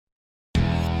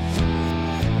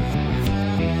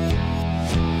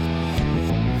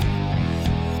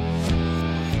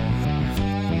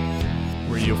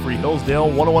Hillsdale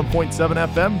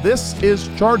 101.7 FM. This is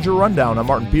Charger Rundown. I'm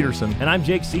Martin Peterson. And I'm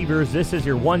Jake Sievers. This is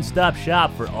your one-stop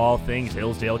shop for all things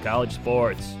Hillsdale College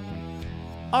sports.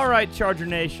 All right, Charger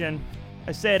Nation.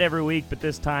 I say it every week, but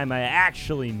this time I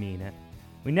actually mean it.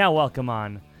 We now welcome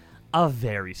on a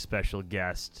very special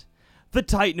guest. The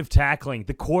Titan of tackling,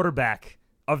 the quarterback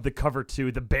of the cover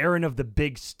two, the Baron of the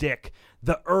big stick,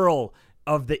 the Earl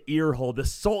of the earhole, the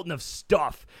Sultan of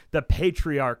stuff, the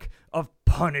Patriarch of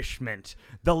punishment,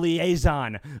 the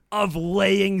liaison of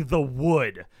laying the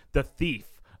wood, the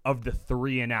thief of the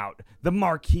 3 and out, the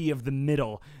Marquis of the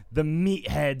middle, the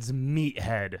meathead's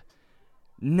meathead.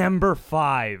 Number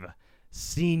 5,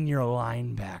 senior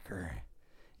linebacker,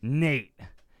 Nate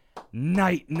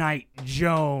Night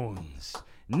Jones.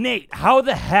 Nate, how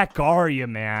the heck are you,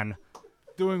 man?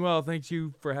 Doing well. Thank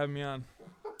you for having me on.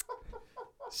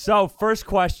 So, first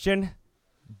question,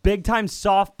 big time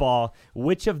softball.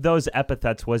 Which of those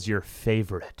epithets was your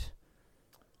favorite?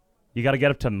 You got to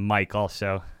get up to Mike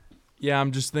also. Yeah,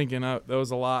 I'm just thinking that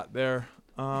was a lot there.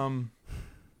 I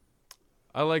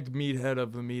liked Meathead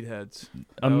of the Meatheads.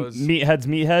 Meathead's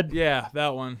meathead? Yeah,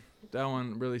 that one. That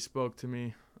one really spoke to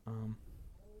me.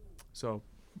 So,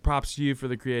 props to you for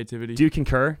the creativity. Do you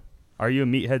concur? Are you a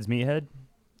meathead's meathead?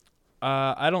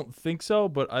 I don't think so,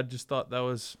 but I just thought that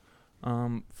was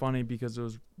funny because it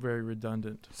was very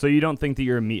redundant. So you don't think that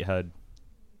you're a meathead?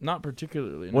 Not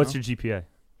particularly, no. What's your GPA?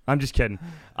 I'm just kidding.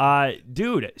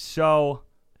 Dude, so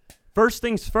first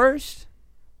things first,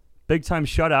 big time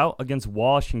shutout against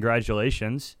Walsh.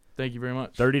 Congratulations. Thank you very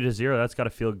much. 30-0. That's got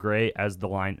to feel great as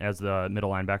the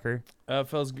middle linebacker.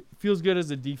 Feels good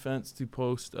as a defense to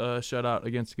post a shutout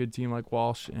against a good team like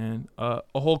Walsh, and a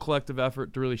whole collective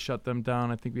effort to really shut them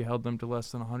down. I think we held them to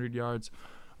less than 100 yards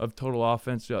of total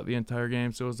offense throughout the entire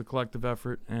game. So it was a collective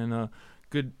effort, and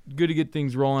good to get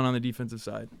things rolling on the defensive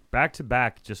side.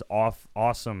 Back-to-back, just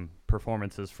awesome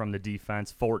performances from the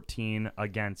defense. 14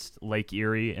 against Lake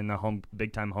Erie in the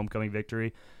big-time homecoming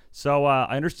victory. So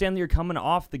I understand that you're coming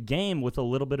off the game with a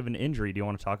little bit of an injury. Do you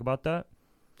want to talk about that?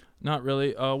 Not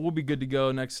really. We'll be good to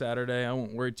go next Saturday. I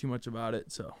won't worry too much about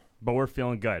it. But we're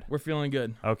feeling good. We're feeling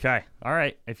good. Okay. All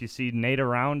right. If you see Nate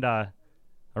around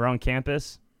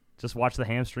campus, just watch the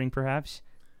hamstring perhaps.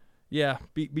 Yeah,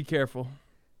 be careful.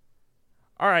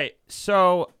 All right.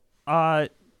 So how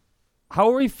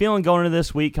are we feeling going into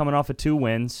this week coming off of 2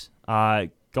 wins?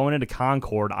 Going into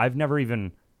Concord, I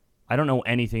don't know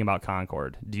anything about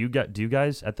Concord. Do you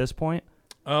guys at this point?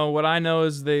 What I know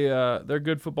is they're a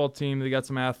good football team. They got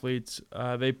some athletes.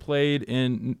 They play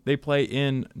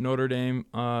in Notre Dame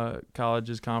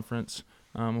College's conference,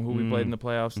 who we played in the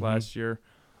playoffs last year.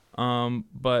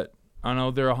 But I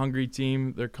know they're a hungry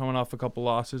team. They're coming off a couple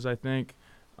losses, I think.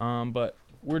 But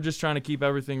we're just trying to keep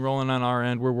everything rolling on our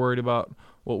end. We're worried about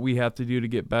what we have to do to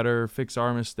get better, fix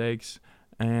our mistakes,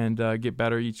 and get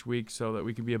better each week so that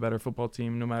we can be a better football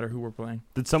team no matter who we're playing.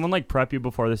 Did someone prep you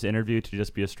before this interview to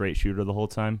just be a straight shooter the whole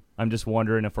time? I'm just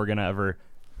wondering if we're going to ever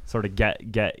sort of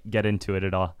get into it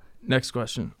at all. Next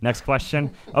question.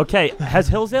 Okay, has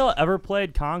Hillsdale ever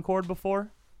played Concord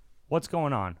before? What's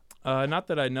going on? Not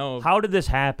that I know of. How did this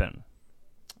happen?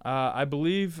 I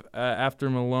believe after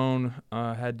Malone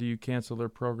had to cancel their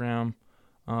program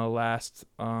last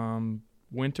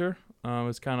winter. It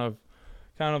was kind of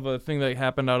a thing that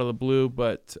happened out of the blue,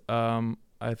 but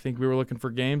I think we were looking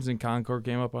for games, and Concord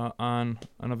came up on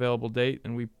an available date,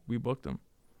 and we booked them.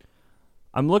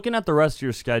 I'm looking at the rest of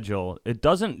your schedule.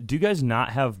 Do you guys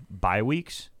not have bye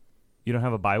weeks? You don't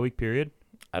have a bye week period?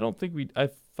 I don't think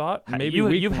I thought maybe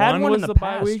you've had one in the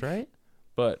past, week, right?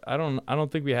 But I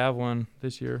don't think we have one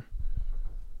this year.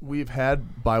 We've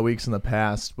had bye weeks in the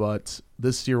past, but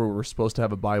this year we were supposed to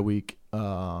have a bye week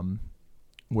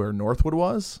where Northwood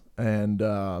was, and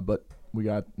but we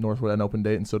got Northwood at an open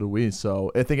date, and so did we.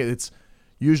 So I think it's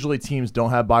usually teams don't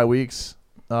have bye weeks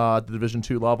at the Division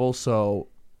II level, so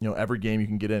every game you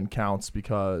can get in counts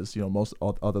because most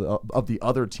of the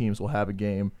other teams will have a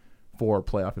game for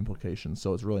playoff implications.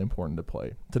 So it's really important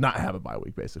to not have a bye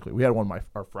week. Basically, we had one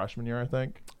our freshman year, I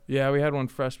think. Yeah, we had one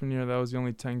freshman year. That was the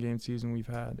only 10-game season we've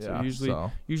had. Yeah,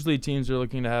 so usually teams are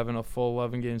looking to having a full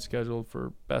 11-game schedule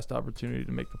for best opportunity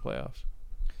to make the playoffs.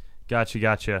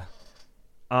 Gotcha.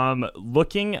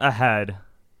 Looking ahead,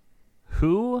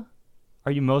 who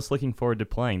are you most looking forward to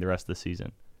playing the rest of the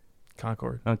season?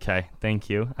 Concord. Okay, thank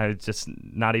you. I was just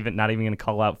not even going to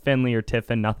call out Finley or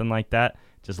Tiffin, nothing like that.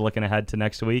 Just looking ahead to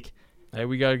next week. Hey,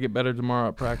 we got to get better tomorrow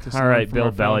at practice. All right,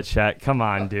 Bill Belichick. Come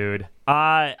on, dude.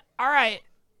 All right.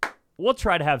 We'll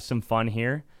try to have some fun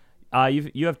here.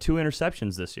 You have 2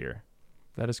 interceptions this year.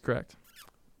 That is correct.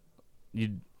 Do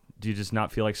you just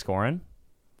not feel like scoring?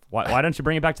 Why don't you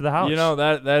bring it back to the house? You know,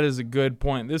 that is a good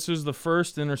point. This was the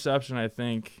first interception, I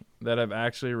think, that I've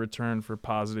actually returned for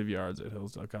positive yards at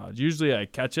Hillsdale College. Usually I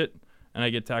catch it and I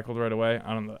get tackled right away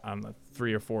on the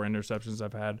 3 or 4 interceptions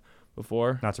I've had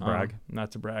before. Not to brag.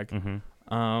 Mm-hmm.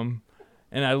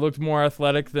 And I looked more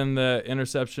athletic than the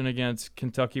interception against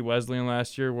Kentucky Wesleyan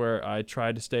last year, where I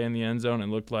tried to stay in the end zone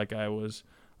and looked like I was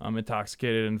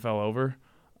intoxicated and fell over.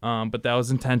 But that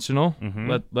was intentional. Mm-hmm.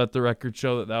 Let the record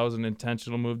show that was an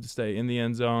intentional move to stay in the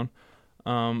end zone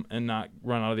and not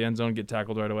run out of the end zone and get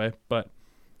tackled right away. But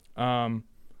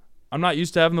I'm not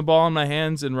used to having the ball in my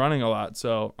hands and running a lot,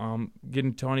 so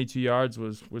getting 22 yards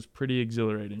was pretty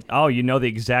exhibarating. Oh, you know the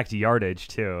exact yardage,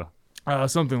 too.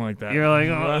 Something like that. You're like,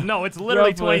 oh, no, it's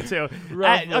literally Roughly. 22.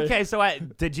 Roughly. Okay, so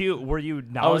were you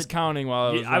I was counting while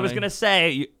I was I was running. going to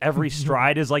say, every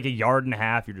stride is like a yard and a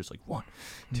half. You're just like, 1,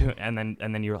 2, and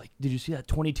then you're like, did you see that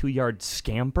 22-yard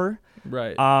scamper?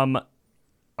 Right.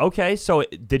 Okay, so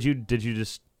did you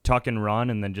just tuck and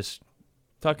run and then just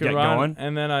Tuck and get run, going?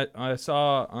 and then I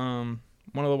saw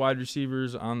one of the wide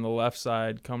receivers on the left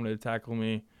side coming to tackle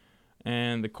me,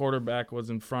 and the quarterback was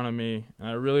in front of me, and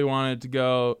I really wanted to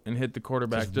go and hit the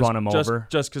quarterback, Just run him over?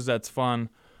 just because that's fun.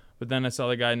 But then I saw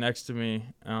the guy next to me,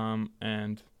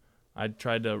 and I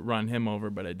tried to run him over,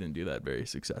 but I didn't do that very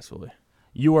successfully.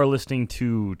 You are listening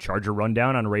to Charger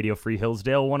Rundown on Radio Free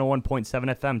Hillsdale 101.7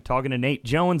 FM, talking to Nate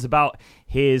Jones about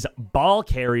his ball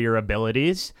carrier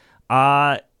abilities.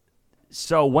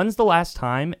 So when's the last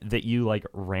time that you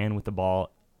ran with the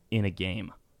ball in a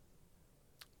game?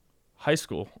 High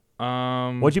school.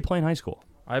 What'd you play in high school?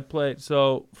 I played,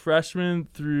 so freshman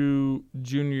through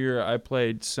junior year, I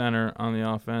played center on the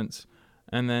offense.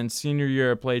 And then senior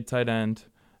year, I played tight end.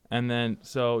 And then,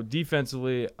 so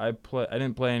defensively, I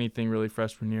didn't play anything really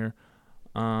freshman year.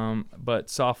 But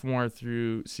sophomore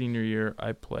through senior year,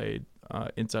 I played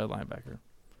inside linebacker.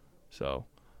 So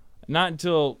not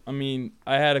until,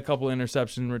 I had a couple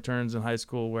interception returns in high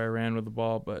school where I ran with the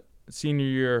ball. But senior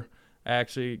year, I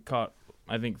actually caught,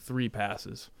 I think, 3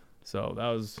 passes. So that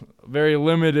was a very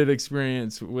limited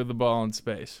experience with the ball in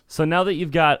space. So now that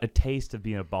you've got a taste of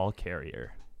being a ball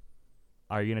carrier,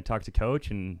 are you going to talk to coach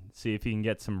and see if you can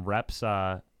get some reps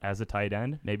as a tight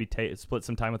end? Maybe split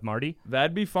some time with Marty?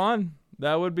 That'd be fun.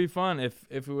 That would be fun. If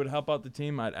it would help out the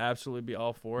team, I'd absolutely be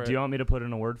all for it. Do you want me to put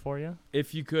in a word for you?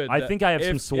 If you could. I think I have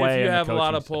some sway. If you in the have a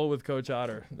lot coaching of pull with Coach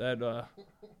Otter, that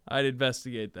I'd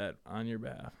investigate that on your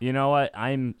behalf. You know what?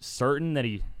 I'm certain that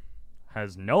he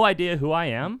has no idea who I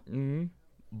am, Mm-hmm.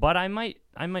 but I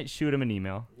might shoot him an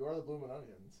email. You are the blooming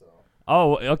onion, so.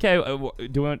 Oh, okay.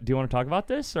 Do you want to talk about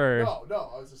this or?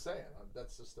 No. I was just saying.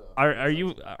 That's just. Are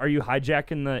you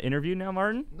hijacking the interview now,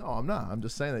 Martin? No, I'm not. I'm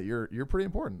just saying that you're pretty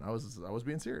important. I was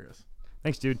being serious.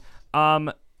 Thanks, dude.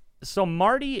 So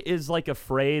Marty is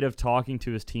afraid of talking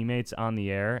to his teammates on the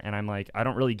air, and I'm like, I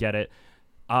don't really get it.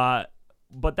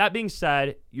 But that being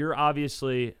said, you're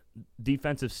obviously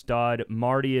defensive stud.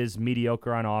 Marty is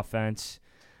mediocre on offense.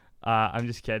 I'm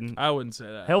just kidding. I wouldn't say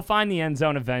that. He'll find the end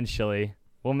zone eventually.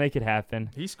 We'll make it happen.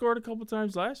 He scored a couple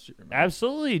times last year, man.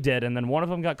 Absolutely did, and then one of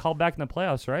them got called back in the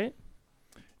playoffs, right?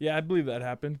 Yeah, I believe that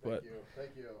happened. But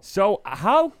Thank you. So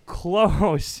how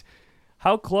close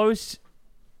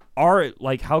are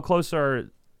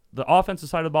the offensive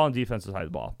side of the ball and defensive side of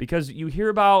the ball? Because you hear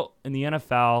about in the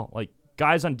NFL,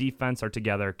 guys on defense are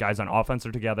together, guys on offense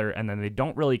are together, and then they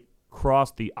don't really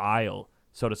cross the aisle,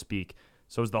 so to speak.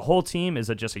 So is the whole team, is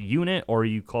it just a unit, or are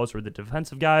you closer with the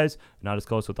defensive guys, not as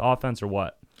close with the offense, or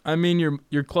what?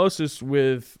 You're closest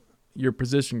with your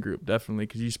position group, definitely,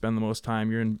 because you spend the most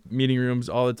time. You're in meeting rooms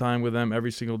all the time with them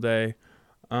every single day.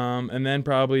 And then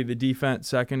probably the defense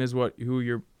second is or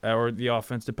the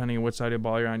offense, depending on which side of the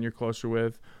ball you're on, you're closer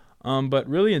with. But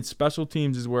really in special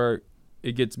teams is where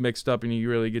it gets mixed up, and you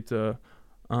really get to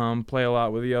play a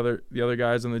lot with the other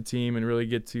guys on the team and really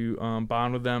get to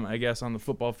bond with them, I guess, on the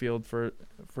football field for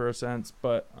a sense.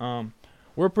 But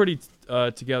we're a pretty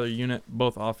together unit,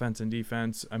 both offense and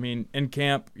defense. In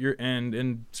camp and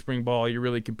in spring ball, you're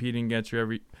really competing against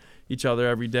each other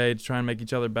every day to try and make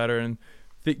each other better. And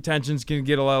tensions can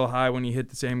get a little high when you hit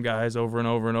the same guys over and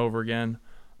over and over again.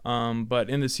 But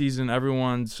in the season,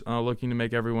 everyone's looking to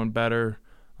make everyone better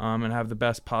and have the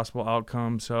best possible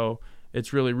outcome. So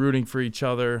it's really rooting for each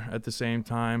other at the same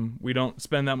time. We don't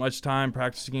spend that much time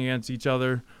practicing against each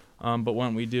other, but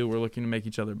when we do, we're looking to make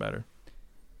each other better.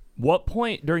 What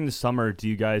point during the summer do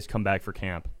you guys come back for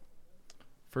camp?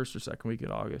 First or second week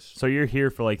of August. So you're here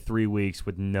for 3 weeks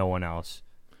with no one else.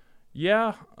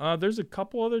 Yeah, there's a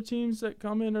couple other teams that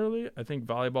come in early. I think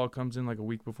volleyball comes in a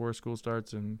week before school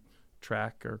starts, and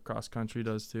track or cross country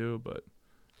does too. But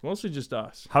Mostly just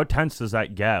us. How tense does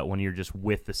that get when you're just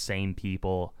with the same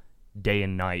people day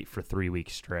and night for 3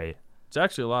 weeks straight? It's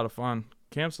actually a lot of fun.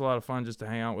 Camp's a lot of fun just to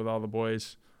hang out with all the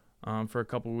boys for a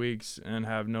couple weeks and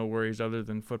have no worries other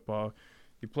than football.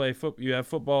 You have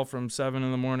football from 7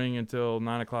 in the morning until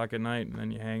 9 o'clock at night, and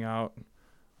then you hang out,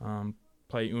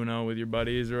 play Uno with your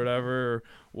buddies or whatever, or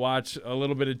watch a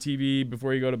little bit of TV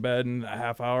before you go to bed in a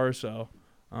half hour. So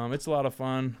it's a lot of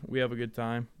fun. We have a good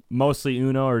time. Mostly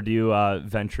Uno, or do you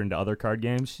venture into other card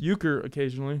games? Euchre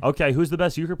occasionally. Okay, who's the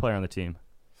best euchre player on the team?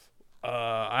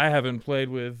 I haven't played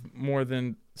with more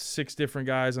than 6 different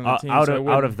guys on the team.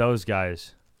 Out of those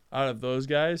guys,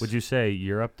 would you say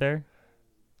you're up there?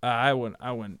 I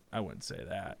wouldn't say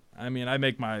that. I mean, I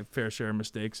make my fair share of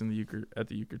mistakes at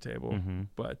the euchre table. Mm-hmm.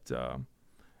 But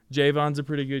Javon's a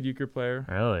pretty good euchre player.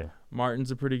 Really?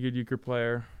 Martin's a pretty good euchre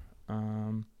player.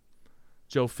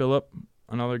 Joe Phillip,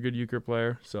 another good euchre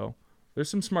player. So there's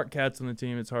some smart cats on the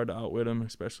team. It's hard to outwit them,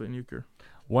 especially in euchre.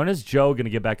 When is Joe going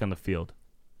to get back on the field?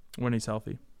 When he's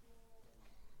healthy.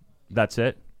 That's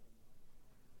it?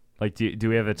 Like, do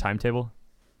we have a timetable?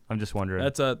 I'm just wondering.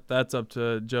 That's up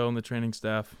to Joe and the training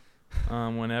staff.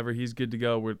 Whenever he's good to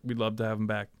go, we'd love to have him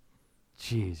back.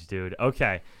 Jeez, dude.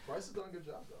 Okay. Bryce has done a good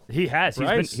job, though. He has.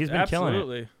 He's been killing it.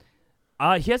 Absolutely.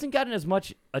 He hasn't gotten as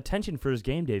much attention for his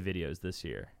game day videos this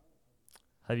year.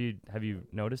 Have you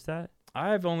noticed that?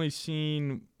 I've only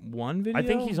seen one video. I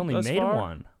think he's only made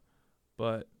one.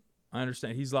 But I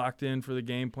understand he's locked in for the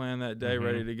game plan that day,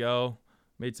 ready to go.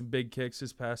 Made some big kicks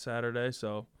this past Saturday.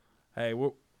 So, hey,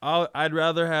 I'd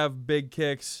rather have big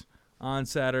kicks on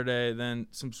Saturday than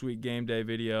some sweet game day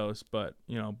videos. But,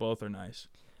 both are nice.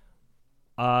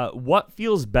 What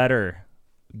feels better,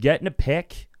 getting a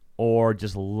pick or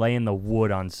just laying the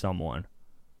wood on someone?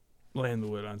 Laying the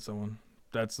wood on someone.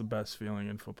 That's the best feeling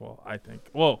in football, I think.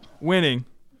 Well, winning,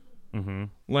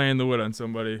 laying the wood on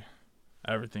somebody,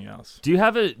 everything else. Do you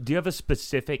have a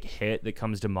specific hit that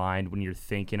comes to mind when you're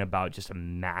thinking about just a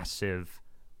massive,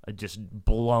 just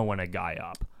blowing a guy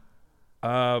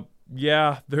up?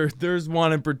 Yeah, there's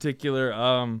one in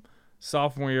particular.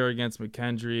 Sophomore year against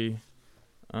McKendree,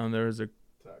 there was a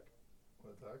Tech.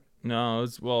 no,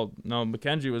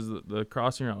 McKendree was the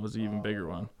crossing route was the even bigger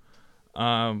one.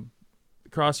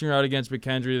 Crossing route against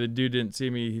McKendree, the dude didn't see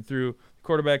me. The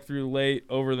quarterback threw late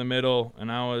over the middle, and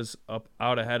I was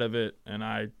out ahead of it, and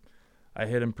I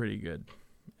hit him pretty good.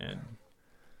 And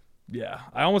yeah,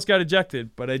 I almost got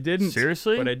ejected, but I didn't.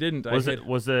 Seriously? But I didn't.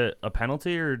 Was it a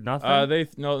penalty or nothing?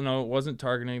 No, it wasn't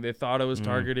targeting. They thought it was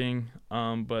targeting,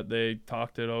 but they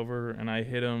talked it over, and I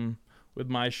hit him with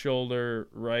my shoulder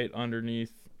right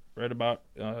about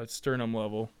sternum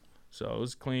level. So it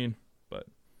was clean.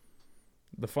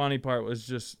 The funny part was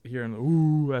just hearing the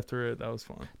ooh after it. That was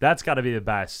fun. That's got to be the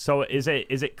best. So is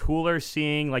it cooler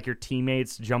seeing like your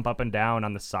teammates jump up and down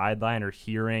on the sideline or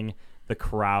hearing the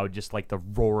crowd, just like the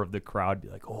roar of the crowd, be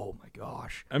like, oh my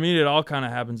gosh? I mean, it all kind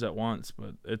of happens at once,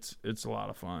 but it's a lot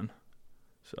of fun.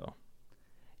 So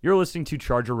you're listening to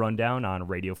Charger Rundown on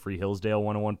Radio Free Hillsdale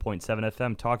 101.7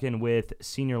 FM, talking with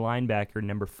senior linebacker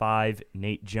number 5,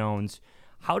 Nate Jones.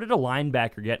 How did a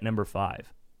linebacker get number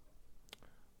 5?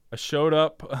 I showed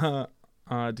up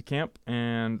to camp,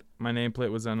 and my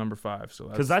nameplate was on number 5. So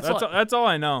that's all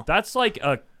I know. That's like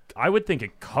I would think a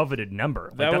coveted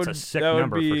number. Like that's a sick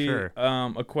number for sure.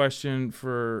 A question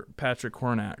for Patrick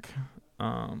Hornack,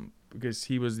 because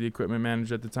he was the equipment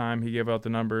manager at the time. He gave out the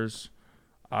numbers.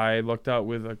 I lucked out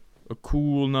with a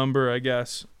cool number, I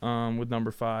guess, with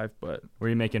number 5. But were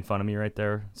you making fun of me right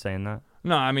there saying that?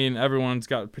 No, I mean everyone's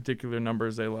got particular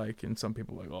numbers they like, and some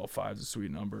people are like, 5's a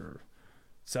sweet number.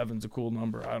 7's a cool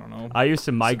number. I don't know. I used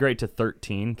to migrate to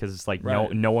 13 because it's like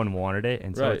no one wanted it,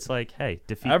 and so it's like, hey,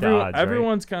 defeat the odds.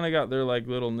 Everyone's kind of got their like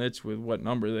little niche with what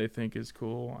number they think is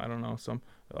cool. I don't know.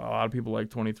 A lot of people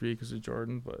like 23 because of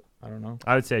Jordan, but I don't know.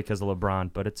 I would say because of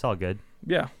LeBron, but it's all good.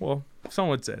 Yeah, well, some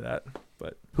would say that.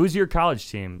 But who's your college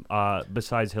team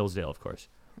besides Hillsdale, of course?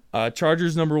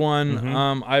 Chargers number 1.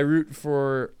 I root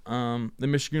for the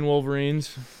Michigan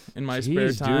Wolverines in my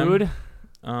spare time. Dude.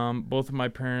 Both of my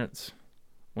parents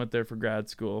went there for grad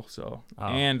school,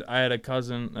 and I had a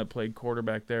cousin that played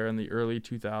quarterback there in the early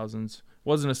 2000s.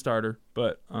 Wasn't a starter,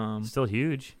 but still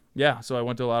huge. Yeah, so I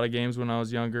went to a lot of games when I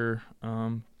was younger.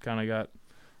 Kind of got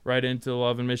right into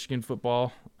loving Michigan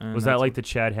football. Was that like the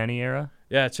Chad Henne era?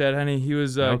 Yeah, Chad Henne. He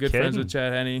was good friends with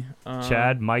Chad Henne.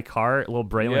 Chad, Mike Hart, little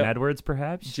Braylon Edwards,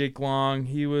 perhaps. Jake Long.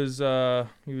 He was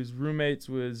roommates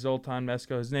with Zoltan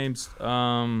Mesko.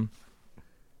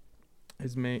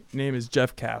 His name is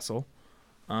Jeff Castle.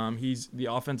 He's the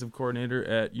offensive coordinator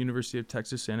at University of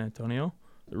Texas San Antonio,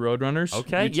 the Roadrunners.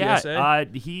 Okay,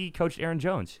 UTSA. He coached Aaron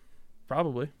Jones.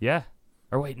 Probably. Yeah.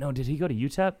 Or wait, no, did he go to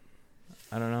UTEP?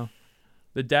 I don't know.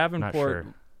 The Not Davenport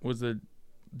sure. was the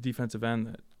defensive end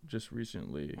that just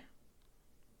recently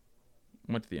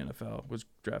went to the NFL, was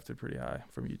drafted pretty high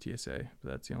from UTSA.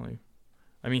 But that's the only.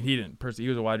 I mean, he didn't. He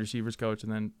was a wide receivers coach,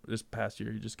 and then this past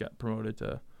year he just got promoted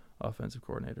to offensive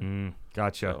coordinator.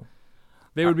 Gotcha. So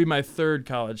they would be my third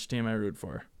college team I root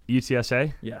for.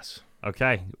 UTSA? Yes.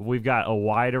 Okay. We've got a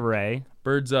wide array.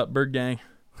 Birds up, bird gang.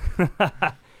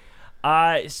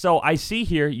 So I see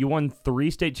here you won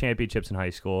 3 state championships in high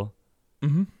school,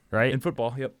 Mm-hmm. right? In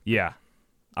football, yep. Yeah.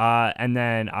 And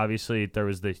then obviously there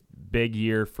was the big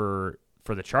year for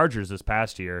the Chargers this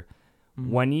past year.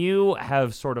 Mm-hmm. When you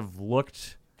have sort of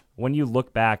when you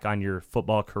look back on your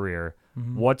football career,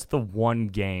 Mm-hmm. what's the one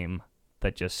game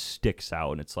that just sticks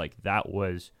out and it's like that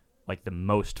was like the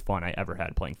most fun I ever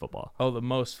had playing football? Oh, the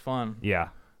most fun. Yeah.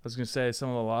 I was going to say some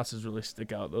of the losses really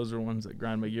stick out. Those are ones that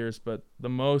grind my gears, but the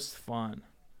most fun.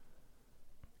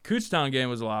 Kutztown game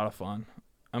was a lot of fun.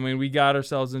 I mean, we got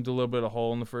ourselves into a little bit of a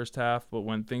hole in the first half, but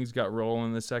when things got rolling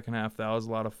in the second half, that was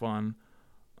a lot of fun.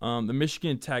 The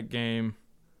Michigan Tech game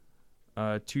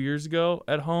 2 years ago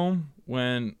at home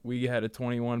when we had a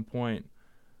 21-point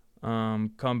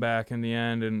comeback in the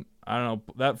end, and I don't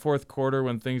know, that fourth quarter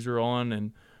when things were rolling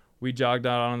and we jogged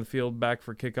out on the field back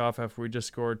for kickoff after we just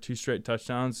scored 2 straight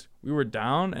touchdowns. We were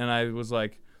down, and I was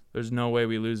like, there's no way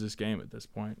we lose this game at this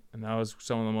point. And that was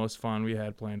some of the most fun we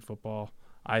had playing football,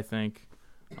 I think,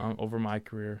 over my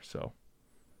career. So,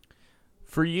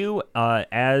 For you,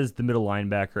 as the middle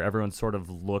linebacker, everyone sort of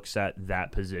looks at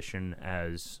that position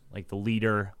as like the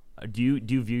leader. Do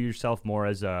you view yourself more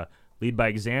as a lead by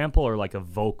example or like a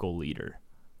vocal leader?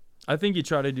 I think you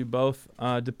try to do both.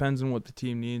 Depends on what the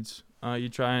team needs. You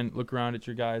try and look around at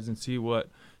your guys and see what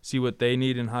they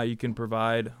need and how you can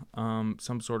provide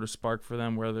some sort of spark for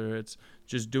them, whether it's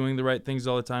just doing the right things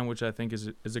all the time, which I think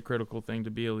is a critical thing to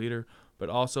be a leader, but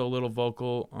also a little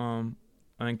vocal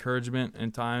encouragement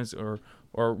in times or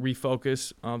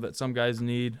refocus that some guys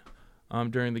need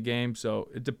during the game. So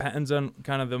it depends on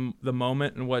kind of the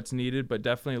moment and what's needed, but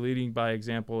definitely leading by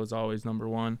example is always number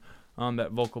one.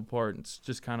 That vocal part, it's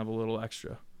just kind of a little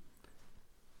extra.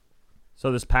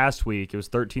 So this past week, it was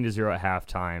 13-0 at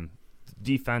halftime.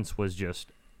 Defense was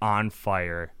just on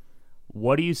fire.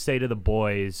 What do you say to the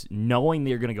boys, knowing that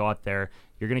you're going to go out there,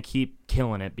 you're going to keep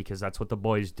killing it because that's what the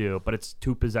boys do, but it's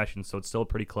 2 possessions, so it's still a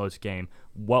pretty close game.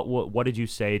 What did you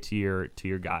say to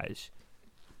your guys?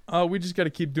 We just got to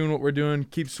keep doing what we're doing,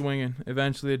 keep swinging.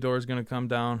 Eventually, the door is going to come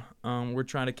down. We're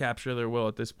trying to capture their will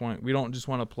at this point. We don't just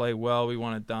want to play well. We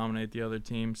want to dominate the other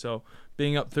team. So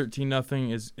being up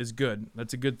 13-0 is good.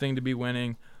 That's a good thing to be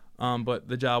winning, but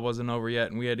the job wasn't over yet,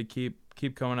 and we had to keep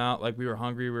coming out like we were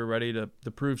hungry. We were ready to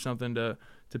prove something to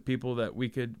people that we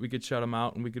could shut them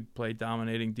out and we could play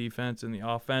dominating defense and the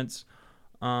offense.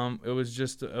 It was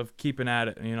just of keeping at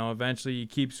it. Eventually you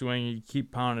keep swinging, you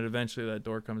keep pounding. Eventually that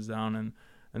door comes down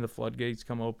and the floodgates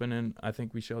come open, and I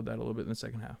think we showed that a little bit in the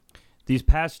second half. These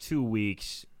past 2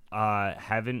 weeks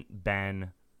haven't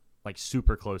been like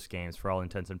super close games for all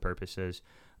intents and purposes.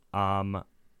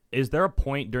 Is there a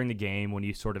point during the game when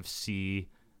you sort of see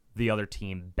the other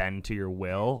team bend to your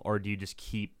will, or do you just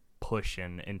keep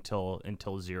pushing until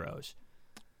zeros?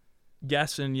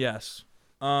 Yes and yes.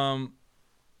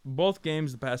 Both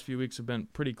games the past few weeks have been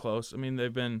pretty close. I mean,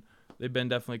 they've been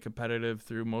definitely competitive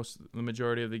through the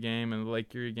majority of the game. And the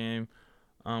Lake Erie game,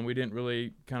 we didn't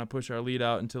really kind of push our lead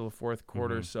out until the fourth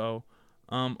quarter. Mm-hmm. So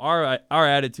our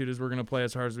attitude is we're going to play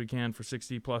as hard as we can for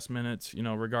 60-plus minutes,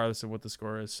 regardless of what the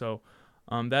score is. So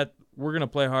that we're going to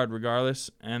play hard regardless.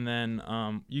 And then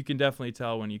you can definitely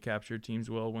tell when you capture teams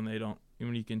will when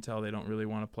you can tell they don't really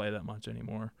want to play that much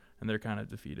anymore and they're kind of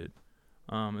defeated.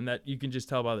 And that you can just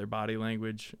tell by their body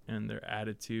language and their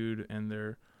attitude and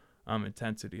their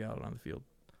intensity out on the field.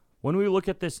 When we look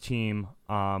at this team,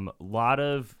 a lot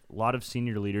of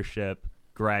senior leadership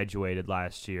graduated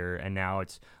last year, and now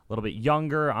it's a little bit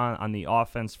younger on the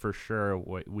offense for sure.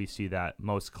 We see that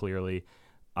most clearly.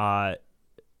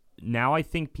 Now I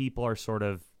think people are sort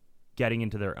of getting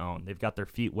into their own. They've got their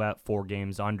feet wet, 4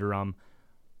 games under them.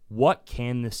 What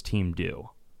can this team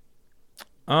do?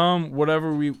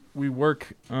 Whatever we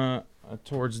work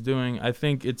towards doing, I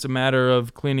think it's a matter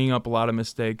of cleaning up a lot of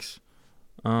mistakes.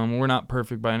 We're not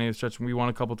perfect by any stretch. We won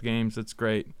a couple of games, that's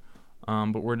great,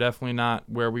 but we're definitely not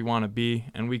where we want to be,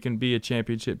 and we can be a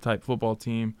championship-type football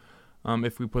team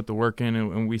if we put the work in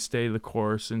and we stay the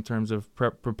course in terms of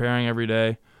preparing every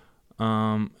day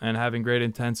and having great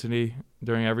intensity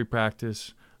during every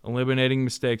practice, eliminating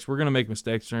mistakes. We're going to make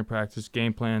mistakes during practice.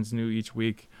 Game plans new each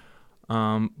week,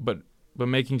 but but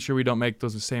making sure we don't make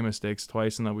those same mistakes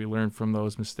twice and that we learn from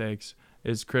those mistakes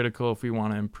is critical if we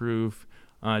want to improve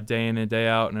day in and day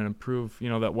out and improve, that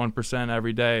 1%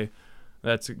 every day.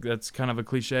 That's kind of a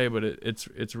cliche, but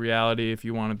it's reality if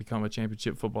you want to become a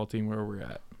championship football team where we're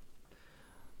at.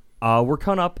 We're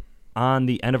coming up on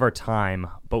the end of our time,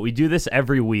 but we do this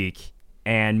every week,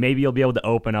 and maybe you'll be able to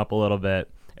open up a little bit.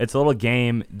 It's a little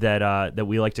game that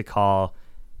we like to call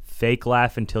Fake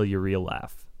Laugh Until You Real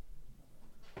Laugh.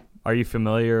 Are you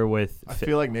familiar with? I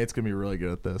feel like Nate's gonna be really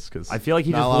good at this because I feel like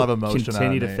he not just a lot will of emotion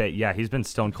continue out to of Nate. fake. Yeah, he's been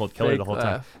stone cold killer Fake the whole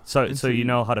time. laugh. So you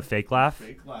know how to fake laugh?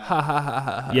 Fake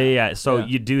laugh. Yeah. So Yeah.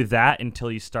 you do that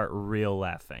until you start real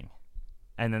laughing,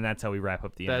 and then that's how we wrap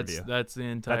up the interview. That's the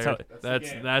entire.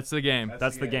 That's That's the game.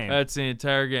 That's the game. That's the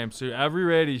entire game. So every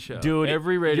radio show, Dude,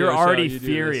 every radio you're show already you do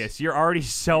furious. this. You're already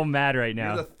so mad right You're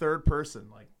now. the third person.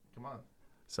 Like, come on.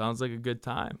 Sounds like a good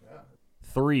time.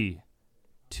 3,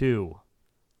 2,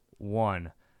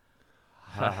 1.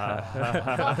 I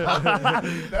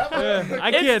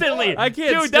can't. Instantly. I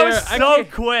can't. Dude, stare, that was so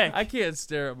quick. I can't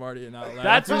stare at Marty and not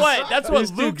laugh. That's what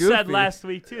He's too Luke said goofy. last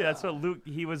week too. That's what Luke,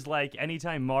 he was like,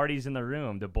 anytime Marty's in the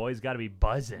room, the boys got to be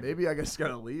buzzing. Maybe I just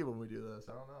gotta leave when we do this.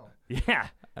 I don't know. Yeah.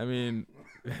 I mean,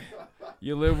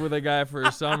 you live with a guy for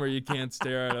a summer, you can't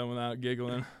stare at him without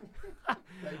giggling.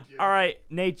 All right,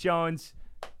 Nate Jones,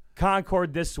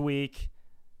 Concord this week.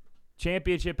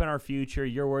 Championship in our future.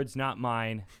 Your words, not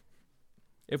mine.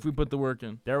 If we put the work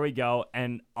in. There we go.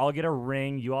 And I'll get a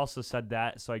ring. You also said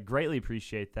that, so I greatly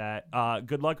appreciate that.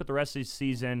 Good luck with the rest of the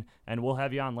season, and we'll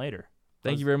have you on later.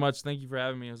 Thank you very much. Thank you for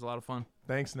having me. It was a lot of fun.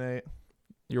 Thanks, Nate.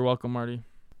 You're welcome, Marty.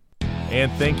 And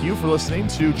thank you for listening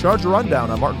to Charger Rundown.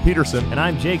 I'm Martin Peterson. And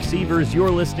I'm Jake Sievers. You're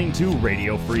listening to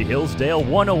Radio Free Hillsdale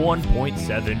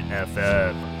 101.7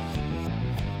 FM.